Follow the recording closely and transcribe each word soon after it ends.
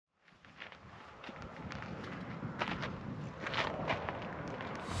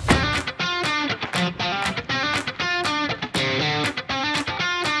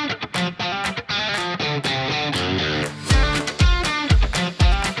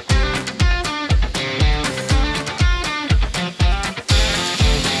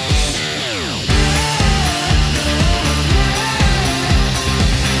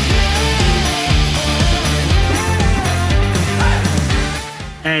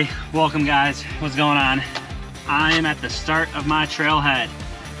Hey, welcome guys. What's going on? I am at the start of my trailhead.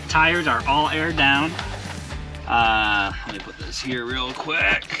 Tires are all aired down. Let me put this here real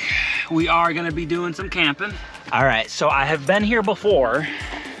quick. We are gonna be doing some camping. All right, so I have been here before.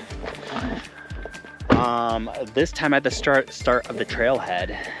 This time at the start of the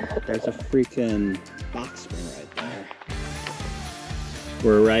trailhead, there's a freaking box spring right there.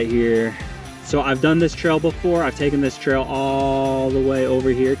 We're right here. So I've done this trail before. I've taken this trail all the way over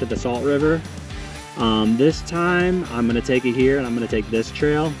here to the Salt River. This time I'm gonna take it here and I'm gonna take this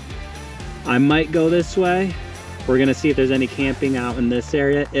trail. I might go this way. We're gonna see if there's any camping out in this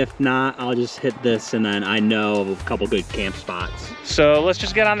area. If not, I'll just hit this and then I know of a couple good camp spots. So let's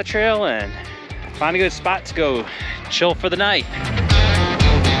just get on the trail and find a good spot to go chill for the night.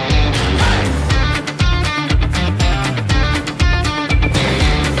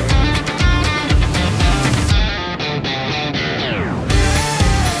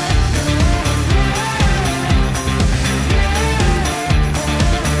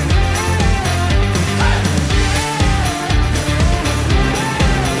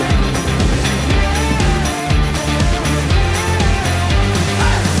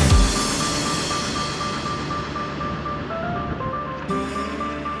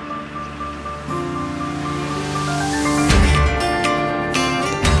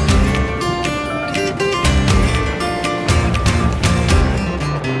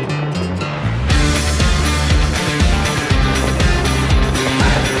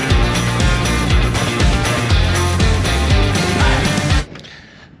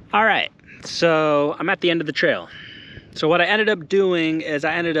 All right, so I'm at the end of the trail. So what I ended up doing is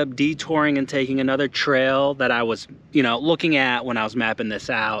I ended up detouring and taking another trail that I was, looking at when I was mapping this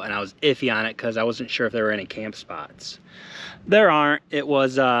out, and I was iffy on it because I wasn't sure if there were any camp spots. There aren't. It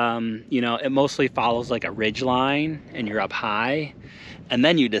was, it mostly follows like a ridge line and you're up high and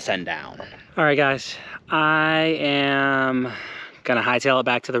then you descend down. All right, guys, I am gonna hightail it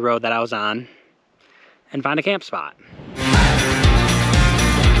back to the road that I was on and find a camp spot.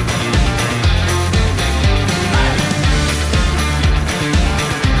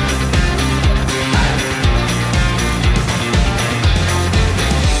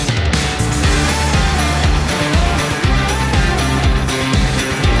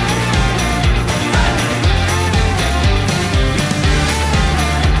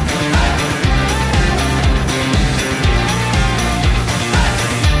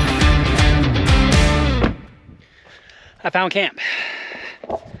 I found camp.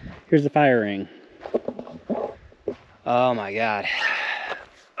 Here's the fire ring. Oh my God.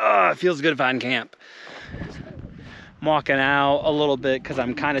 Oh, it feels good to find camp. I'm walking out a little bit because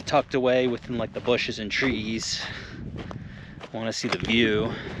I'm kind of tucked away within like the bushes and trees. I want to see the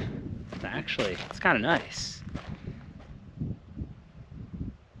view. Actually, it's kind of nice.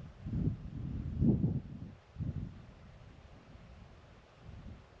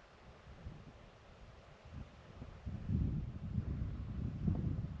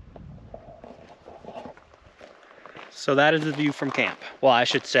 So that is the view from camp. Well, I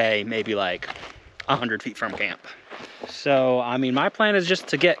should say maybe like 100 feet from camp. So, I mean, my plan is just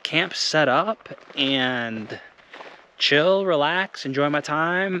to get camp set up and chill, relax, enjoy my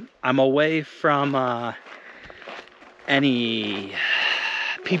time. I'm away from any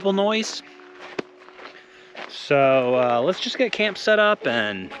people noise. So let's just get camp set up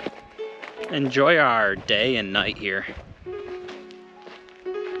and enjoy our day and night here.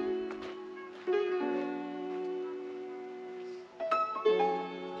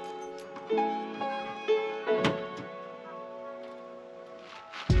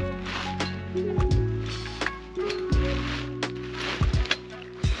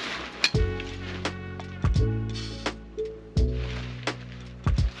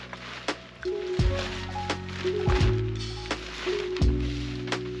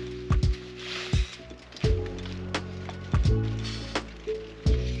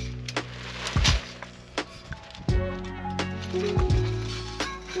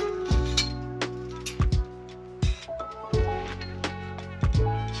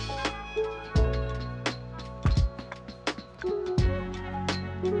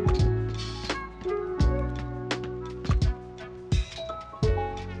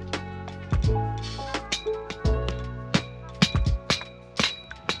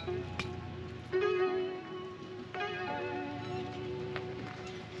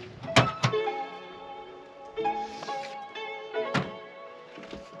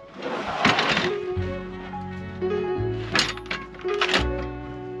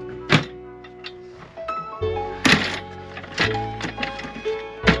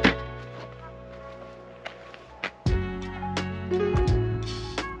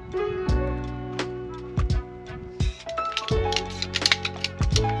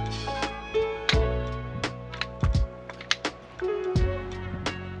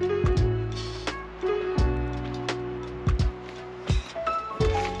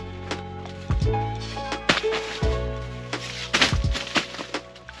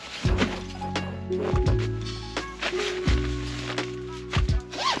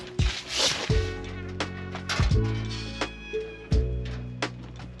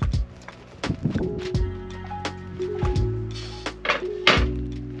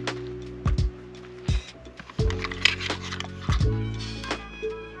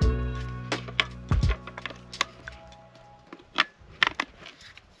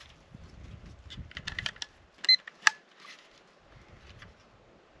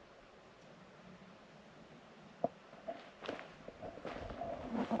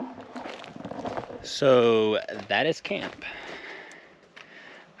 So that is camp.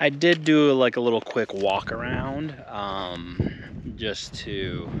 I did do like a little quick walk around, just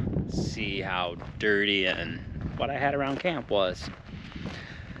to see how dirty and what I had around camp was.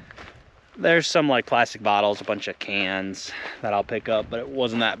 There's some like plastic bottles, a bunch of cans that I'll pick up, but it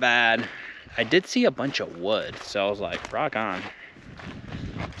wasn't that bad. I did see a bunch of wood, so I was like, rock on.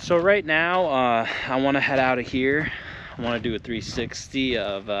 So right now, I want to head out of here. I want to do a 360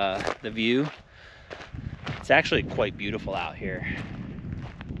 of the view. It's actually quite beautiful out here.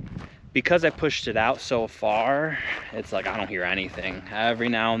 Because I pushed it out so far, it's like I don't hear anything. Every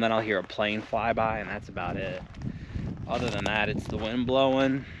now and then I'll hear a plane fly by, and that's about it. Other than that, it's the wind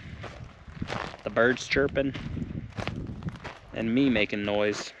blowing, the birds chirping, and me making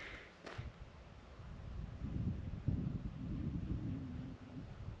noise.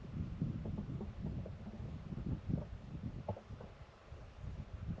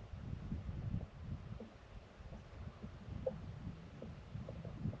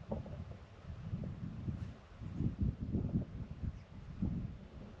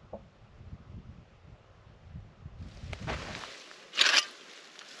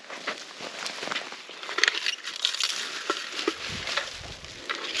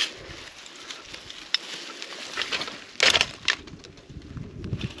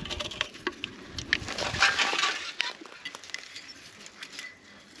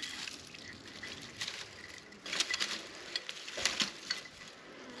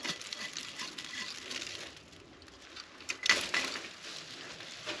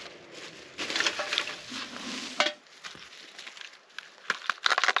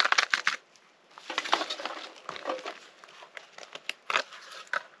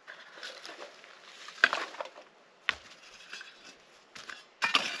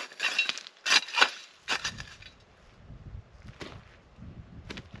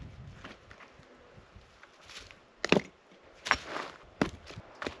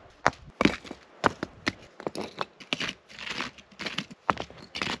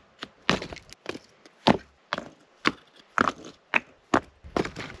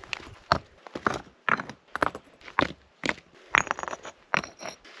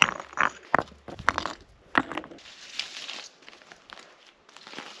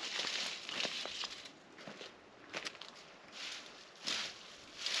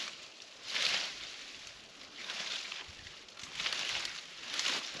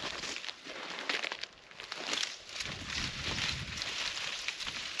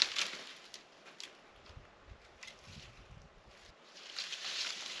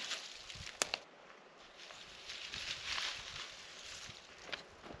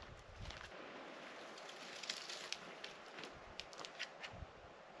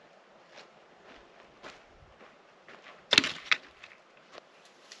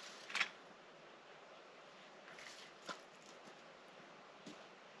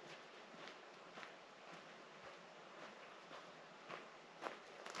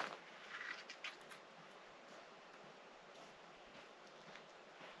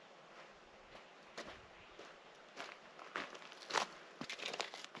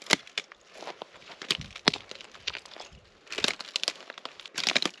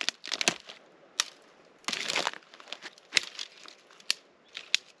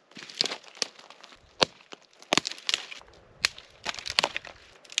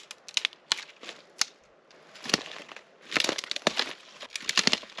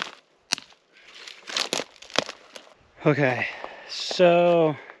 Okay,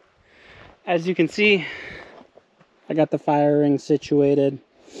 so as you can see, I got the fire ring situated.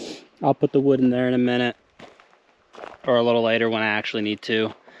 I'll put the wood in there in a minute, or a little later when I actually need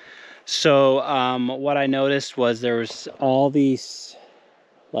to. So what I noticed was there was all these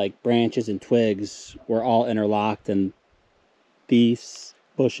like branches and twigs were all interlocked, and these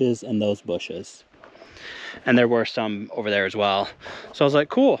bushes and those bushes. And there were some over there as well. So I was like,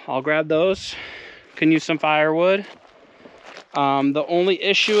 cool, I'll grab those. Can use some firewood. The only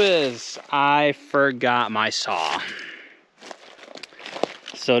issue is I forgot my saw.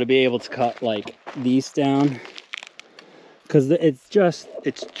 So to be able to cut like these down, because it's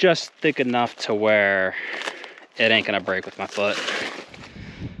just thick enough to where it ain't gonna break with my foot.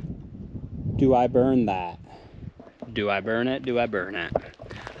 Do I burn that? Do I burn it? Do I burn it?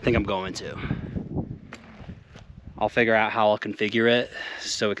 I think I'm going to. I'll figure out how I'll configure it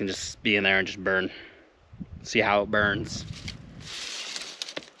so it can just be in there and just burn. See how it burns.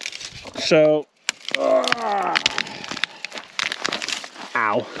 So,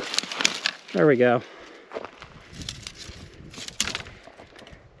 ow. There we go.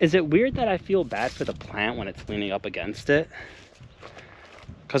 Is it weird that I feel bad for the plant when it's leaning up against it?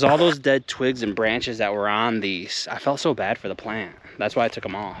 Because all those dead twigs and branches that were on these, I felt so bad for the plant. That's why I took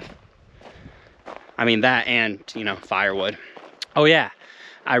them off. I mean, that and, you know, firewood. Oh yeah,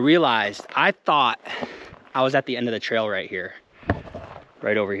 I realized, I thought I was at the end of the trail right here.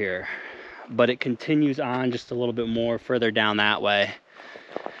 Right over here. But it continues on just a little bit more further down that way.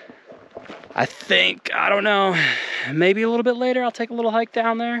 I think, I don't know, maybe a little bit later I'll take a little hike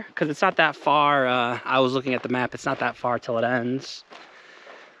down there because it's not that far. I was looking at the map, it's not that far till it ends.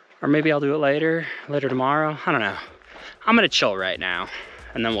 Or maybe I'll do it later tomorrow. I don't know. I'm gonna chill right now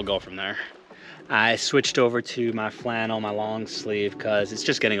and then we'll go from there. I switched over to my flannel, my long sleeve, because it's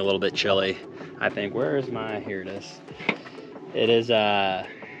just getting a little bit chilly. I think, where is my, here it is. It is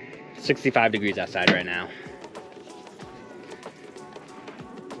 65 degrees outside right now.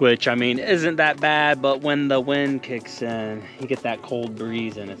 Which, I mean, isn't that bad, but when the wind kicks in, you get that cold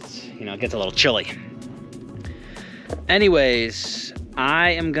breeze and it's, you know, it gets a little chilly. Anyways,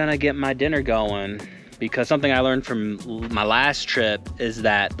 I am gonna get my dinner going because something I learned from my last trip is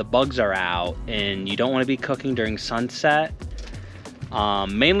that the bugs are out and you don't want to be cooking during sunset.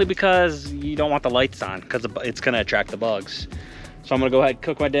 Mainly because you don't want the lights on because it's gonna attract the bugs. So I'm gonna go ahead and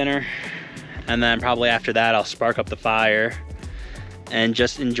cook my dinner and then probably after that I'll spark up the fire and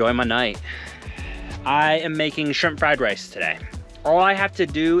just enjoy my night. I am making shrimp fried rice today. All I have to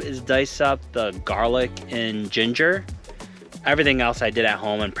do is dice up the garlic and ginger. Everything else I did at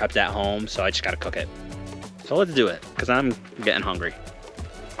home and prepped at home, so I just gotta cook it. So let's do it, because I'm getting hungry.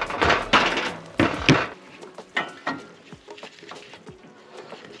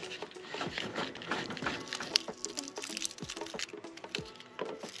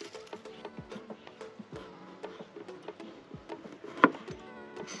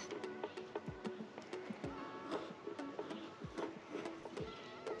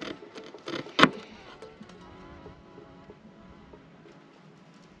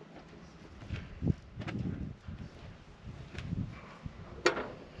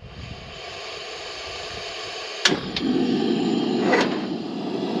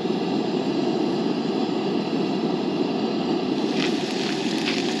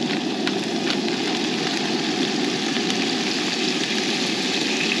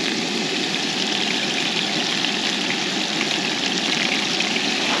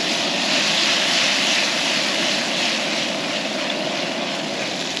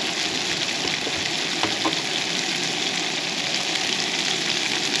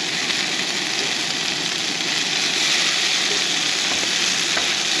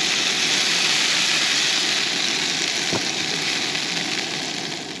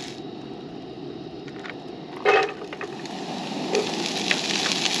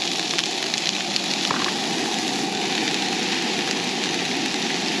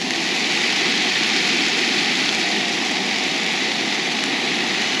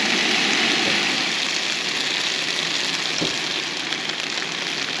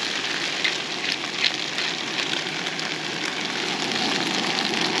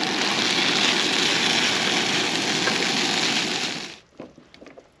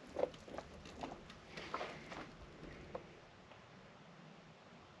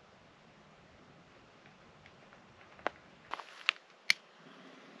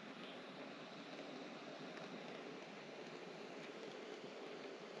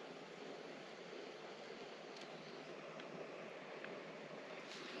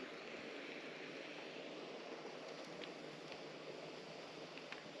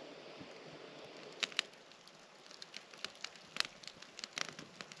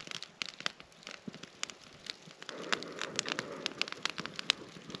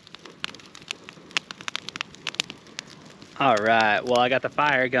 All right, well, I got the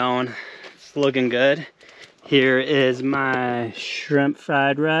fire going. It's looking good. Here is my shrimp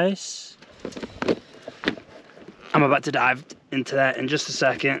fried rice. I'm about to dive into that in just a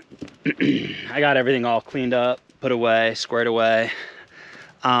second. I got everything all cleaned up, put away, squared away.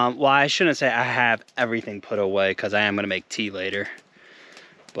 Well, I shouldn't say I have everything put away because I am gonna make tea later.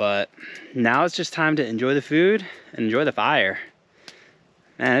 But now it's just time to enjoy the food and enjoy the fire.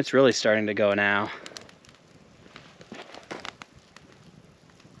 Man, it's really starting to go now.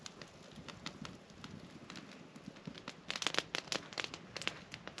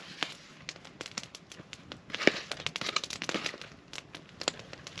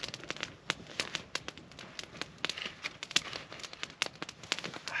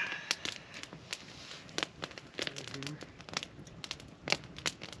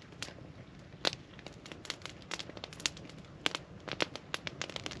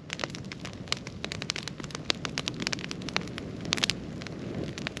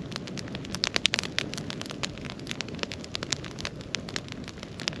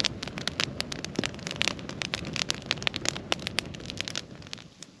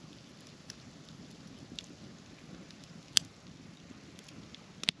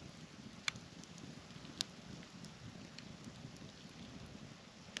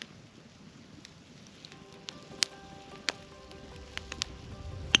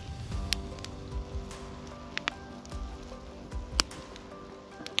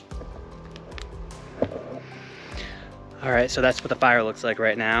 All right, so that's what the fire looks like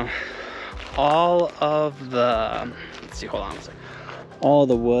right now. All of the, let's see, hold on a second. All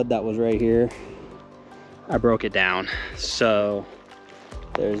the wood that was right here, I broke it down. So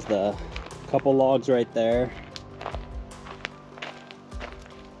there's the couple logs right there.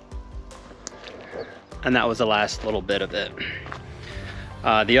 And that was the last little bit of it.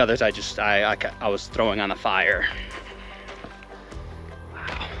 The others I was throwing on the fire.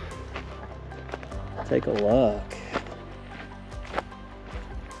 Wow. Take a look.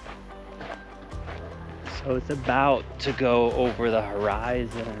 So it's about to go over the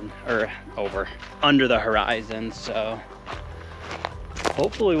horizon, or under the horizon. So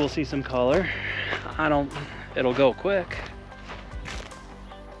hopefully we'll see some color. It'll go quick.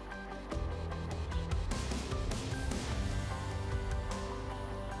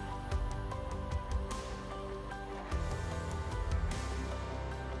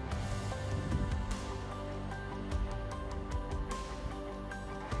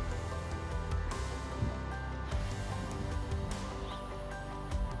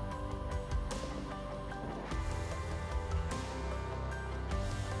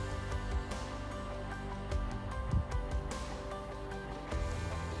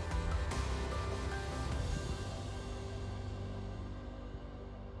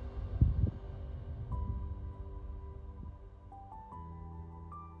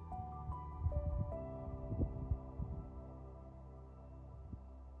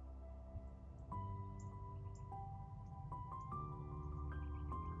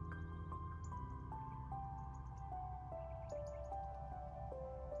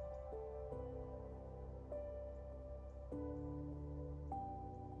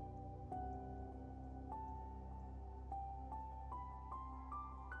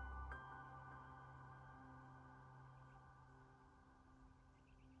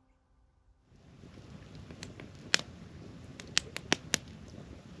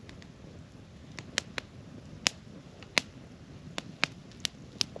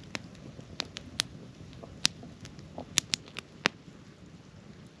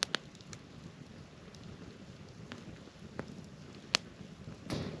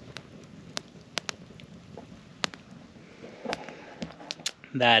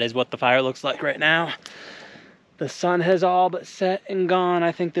 That is what the fire looks like right now. The sun has all but set and gone.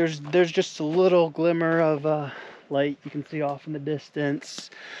 I think there's just a little glimmer of light you can see off in the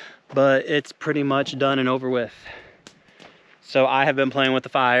distance, but it's pretty much done and over with. So I have been playing with the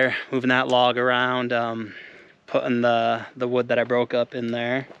fire, moving that log around, putting the wood that I broke up in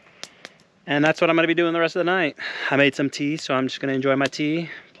there. And that's what I'm gonna be doing the rest of the night. I made some tea, so I'm just gonna enjoy my tea,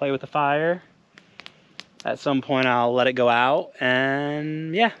 play with the fire. At some point I'll let it go out,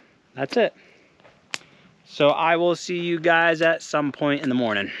 and yeah, that's it. So I will see you guys at some point in the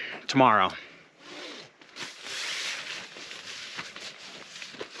morning, tomorrow.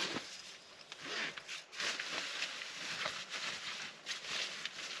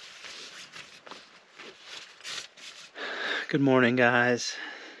 Good morning, guys.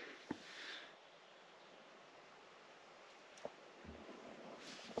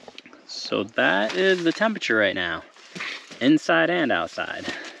 So that is the temperature right now, inside and outside.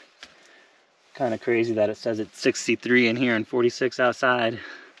 Kind of crazy that it says it's 63 in here and 46 outside.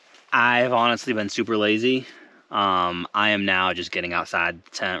 I've honestly been super lazy. I am now just getting outside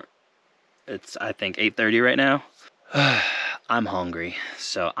the tent. It's, I think, 8:30 right now. I'm hungry,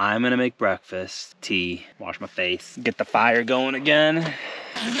 so I'm gonna make breakfast, tea, wash my face, get the fire going again,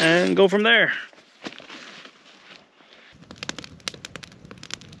 and go from there.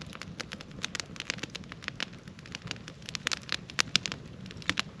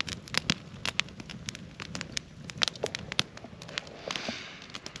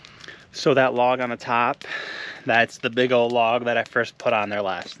 So that log on the top, that's the big old log that I first put on there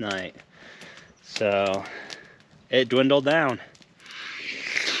last night. So it dwindled down.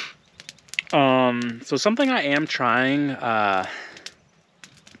 So something I am trying, I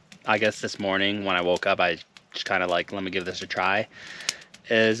guess this morning when I woke up, I just kind of like, let me give this a try,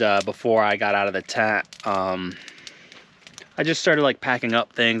 is before I got out of the tent, I just started like packing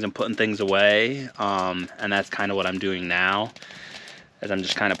up things and putting things away, and that's kind of what I'm doing now, as I'm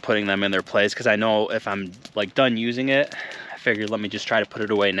just kind of putting them in their place, because I know if I'm like done using it, I figured let me just try to put it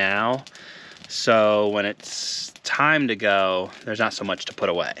away now, so when it's time to go, there's not so much to put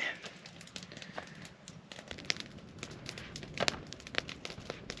away.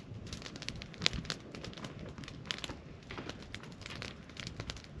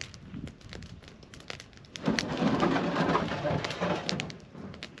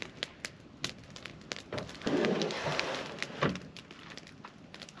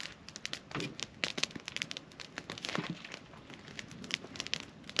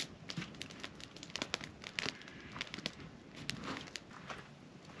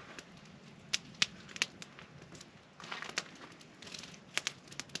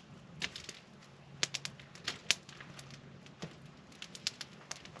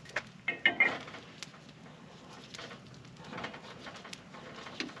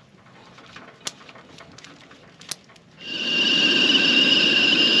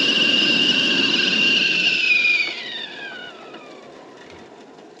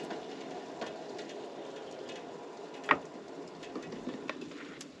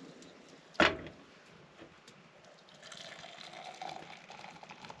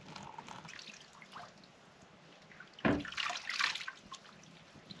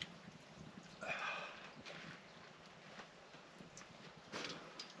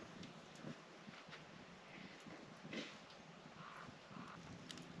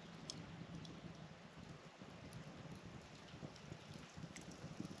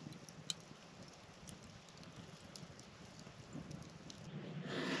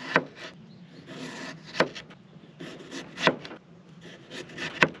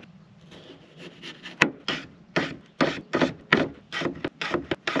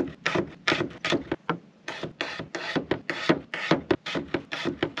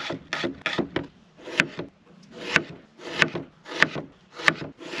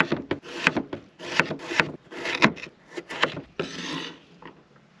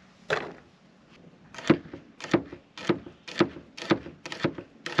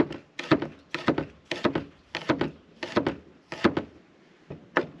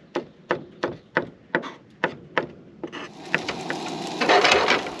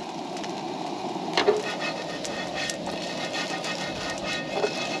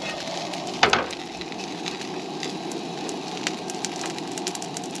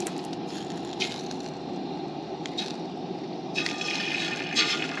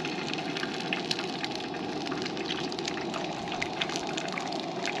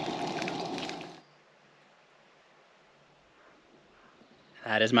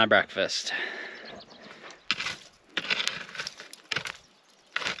 That is my breakfast.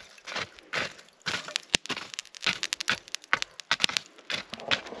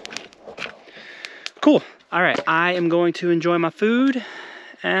 Cool. All right, I am going to enjoy my food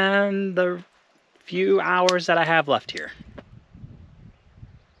and the few hours that I have left here.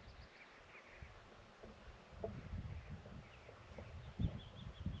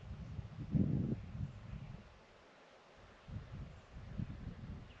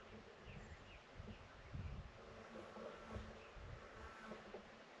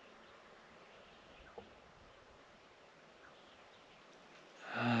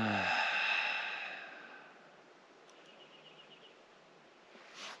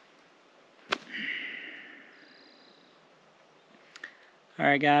 All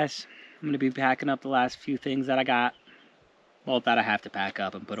right, guys, I'm gonna be packing up the last few things that I got. Well, that I have to pack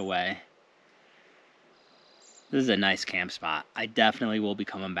up and put away. This is a nice camp spot. I definitely will be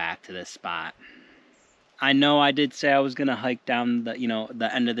coming back to this spot. I know I did say I was gonna hike down the,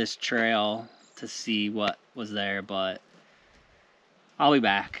 the end of this trail to see what was there, but I'll be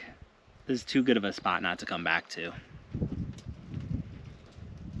back. This is too good of a spot not to come back to.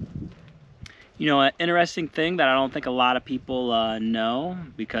 You know, an interesting thing that I don't think a lot of people know,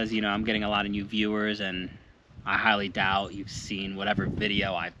 because, I'm getting a lot of new viewers, and I highly doubt you've seen whatever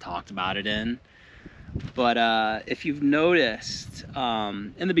video I've talked about it in. But if you've noticed,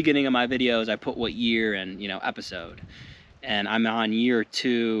 in the beginning of my videos, I put what year and, episode. And I'm on year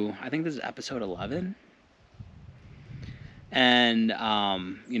 2. I think this is episode 11. And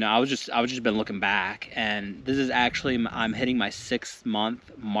I was just been looking back, and this is actually, I'm hitting my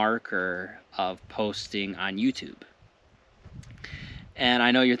 6-month marker of posting on YouTube. And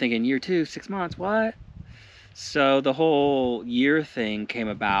I know you're thinking, year 2, 6 months, what? So the whole year thing came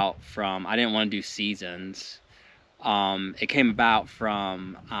about from, I didn't want to do seasons. It came about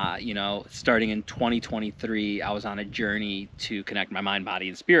from, starting in 2023, I was on a journey to connect my mind, body,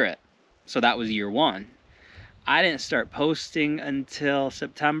 and spirit. So that was year 1. I didn't start posting until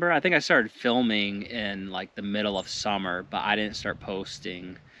September. I think I started filming in like the middle of summer, but I didn't start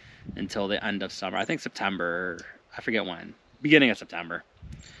posting until the end of summer. I think September, I forget when, beginning of September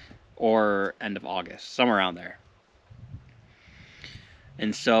or end of August, somewhere around there.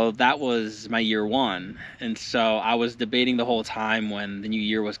 And so that was my year 1. And so I was debating the whole time when the new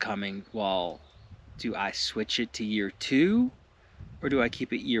year was coming, well, do I switch it to year 2 or do I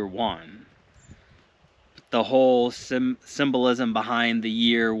keep it year 1? The whole symbolism behind the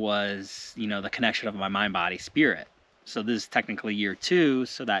year was, the connection of my mind, body, spirit. So this is technically year 2,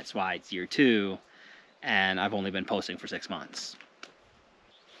 so that's why it's year 2. And I've only been posting for 6 months.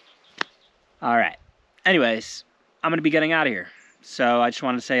 All right. Anyways, I'm going to be getting out of here. So I just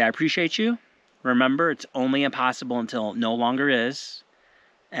wanted to say I appreciate you. Remember, it's only impossible until it no longer is.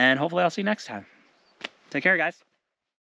 And hopefully I'll see you next time. Take care, guys.